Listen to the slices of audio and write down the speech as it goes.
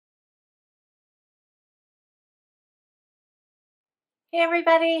Hey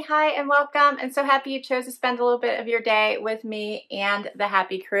everybody, hi and welcome. And so happy you chose to spend a little bit of your day with me and the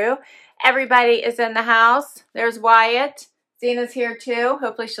happy crew. Everybody is in the house. There's Wyatt. Zena's here too.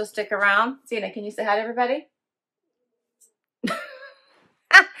 Hopefully she'll stick around. Zena, can you say hi to everybody? I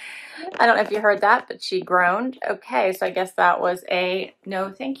don't know if you heard that, but she groaned. Okay, so I guess that was a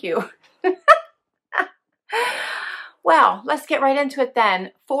no thank you. Well, let's get right into it then.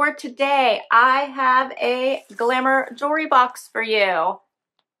 For today, I have a Glamour Jewelry Box for you.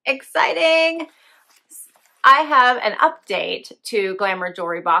 Exciting! I have an update to Glamour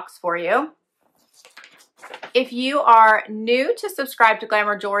Jewelry Box for you. If you are new to subscribe to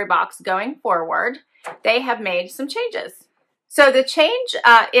Glamour Jewelry Box going forward, they have made some changes. So the change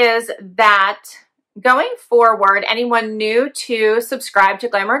is that going forward, anyone new to subscribe to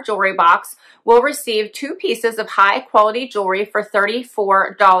Glamour Jewelry Box will receive 2 pieces of high quality jewelry for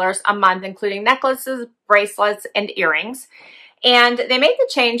 $34 a month, including necklaces, bracelets, and earrings. And they made the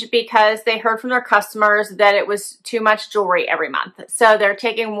change because they heard from their customers that it was too much jewelry every month. So they're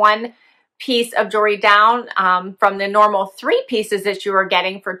taking 1 piece of jewelry down from the normal 3 pieces that you were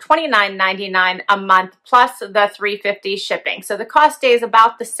getting for $29.99 a month plus the $3.50 shipping. So the cost stays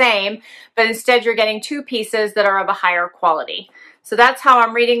about the same, but instead you're getting 2 pieces that are of a higher quality. So that's how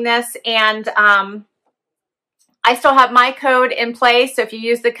I'm reading this. And I still have my code in place. So if you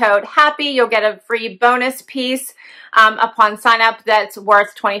use the code HAPPY, you'll get a free bonus piece upon sign up that's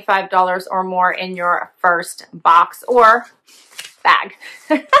worth $25 or more in your first box or bag.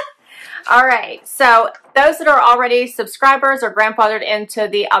 All right, so those that are already subscribers are grandfathered into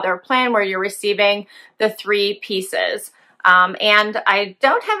the other plan where you're receiving the 3 pieces. And I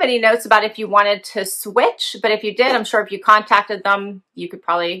don't have any notes about if you wanted to switch, but if you did, I'm sure if you contacted them, you could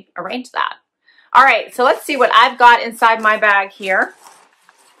probably arrange that. All right, so let's see what I've got inside my bag here.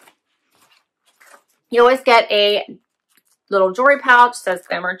 You always get a little jewelry pouch, says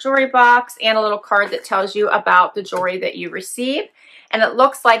Glamour Jewelry Box, and a little card that tells you about the jewelry that you receive. And it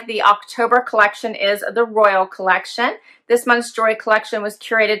looks like the October collection is the Royal Collection. This month's jewelry collection was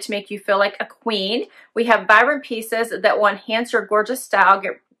curated to make you feel like a queen. We have vibrant pieces that will enhance your gorgeous style.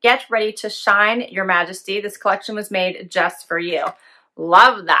 Get ready to shine, Your Majesty. This collection was made just for you.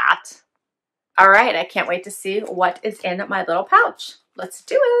 Love that. All right, I can't wait to see what is in my little pouch. Let's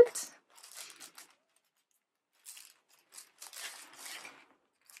do it.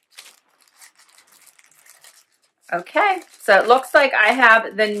 Okay, so it looks like I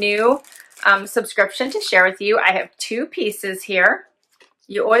have the new subscription to share with you. I have 2 pieces here.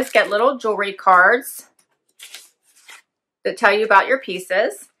 You always get little jewelry cards that tell you about your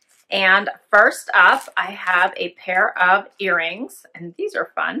pieces. And first up, I have a pair of earrings, and these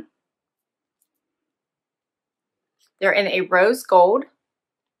are fun. They're in a rose gold.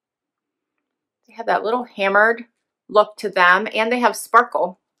 They have that little hammered look to them, and they have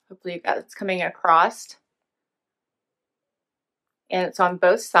sparkle. Hopefully you got it's coming across. And it's on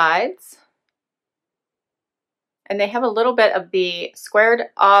both sides. And they have a little bit of the squared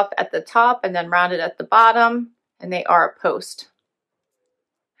off at the top and then rounded at the bottom, and they are a post.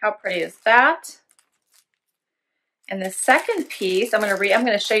 How pretty is that? And the second piece, I'm going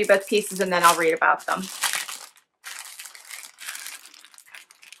to show you both pieces and then I'll read about them.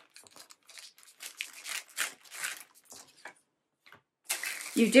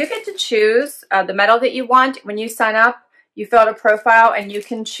 You do get to choose the metal that you want. When you sign up, you fill out a profile and you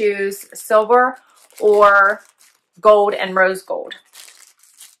can choose silver or gold and rose gold.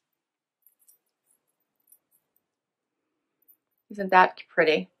 Isn't that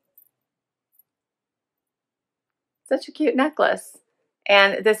pretty? Such a cute necklace.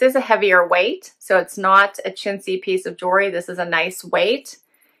 And this is a heavier weight, so it's not a chintzy piece of jewelry. This is a nice weight.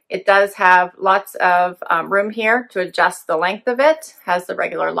 It does have lots of room here to adjust the length of it. Has the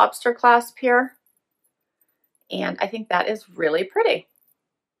regular lobster clasp here. And I think that is really pretty.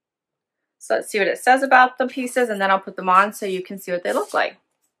 So let's see what it says about the pieces, and then I'll put them on so you can see what they look like.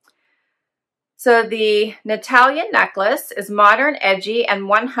 So the Natalia necklace is modern, edgy, and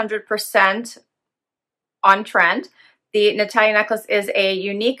 100% on trend. The Natalia necklace is a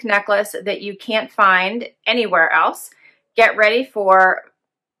unique necklace that you can't find anywhere else. Get ready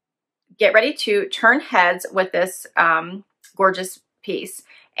to turn heads with this gorgeous piece.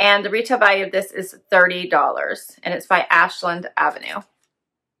 And the retail value of this is $30, and it's by Ashland Avenue.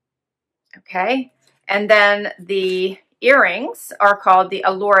 Okay, and then the earrings are called the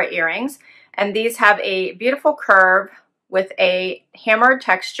Allura earrings, and these have a beautiful curve with a hammered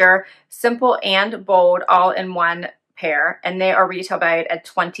texture, simple and bold, all in one pair, and they are retail valued at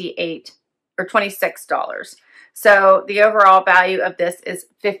 $26. So the overall value of this is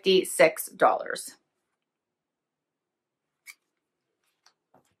 $56.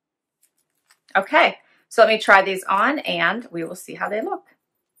 Okay, so let me try these on and we will see how they look.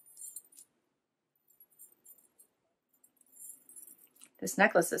 This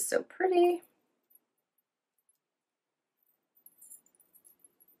necklace is so pretty.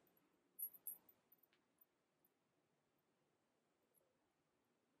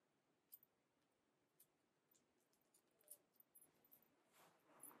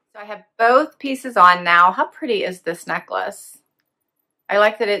 So I have both pieces on now. How pretty is this necklace? I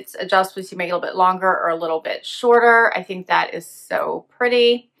like that it's adjustable so you make it a little bit longer or a little bit shorter. I think that is so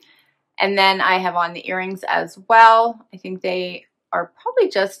pretty. And then I have on the earrings as well. I think they are probably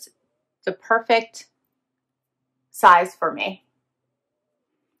just the perfect size for me.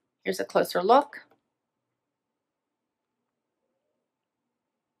 Here's a closer look.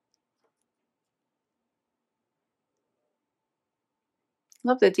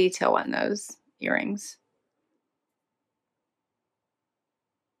 Love the detail on those earrings.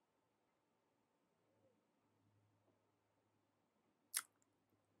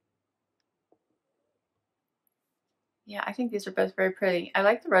 Yeah, I think these are both very pretty. I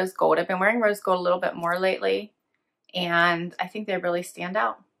like the rose gold. I've been wearing rose gold a little bit more lately, and I think they really stand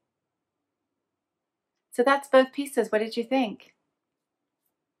out. So that's both pieces. What did you think?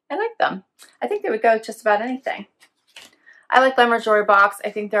 I like them. I think they would go with just about anything. I like Glamour Jewelry Box.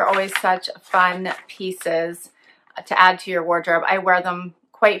 I think they're always such fun pieces to add to your wardrobe. I wear them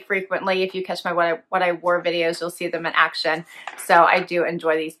quite frequently. If you catch my what I wore videos, you'll see them in action. So I do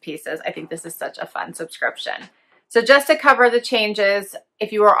enjoy these pieces. I think this is such a fun subscription. So just to cover the changes,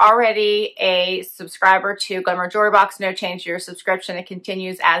 if you are already a subscriber to Glamour Jewelry Box, no change to your subscription. It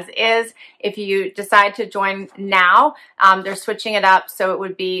continues as is. If you decide to join now, they're switching it up. So it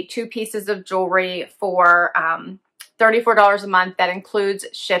would be 2 pieces of jewelry for $34 a month. That includes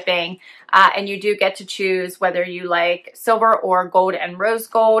shipping. And you do get to choose whether you like silver or gold and rose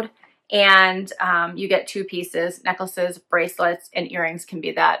gold. And you get 2 pieces, necklaces, bracelets, and earrings can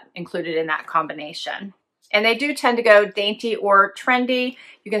be that included in that combination. And they do tend to go dainty or trendy.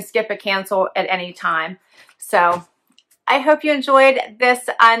 You can skip or cancel at any time. So I hope you enjoyed this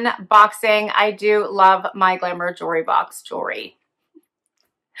unboxing. I do love my Glamour Jewelry Box jewelry.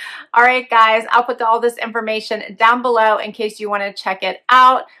 All right, guys, I'll put all this information down below in case you want to check it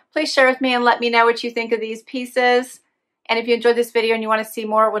out. Please share with me and let me know what you think of these pieces. And if you enjoyed this video and you want to see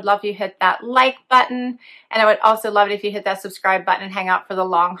more, would love if you hit that like button. And I would also love it if you hit that subscribe button and hang out for the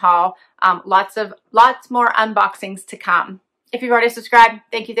long haul. Lots more unboxings to come. If you've already subscribed,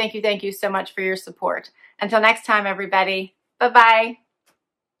 thank you so much for your support. Until next time, everybody. Bye-bye.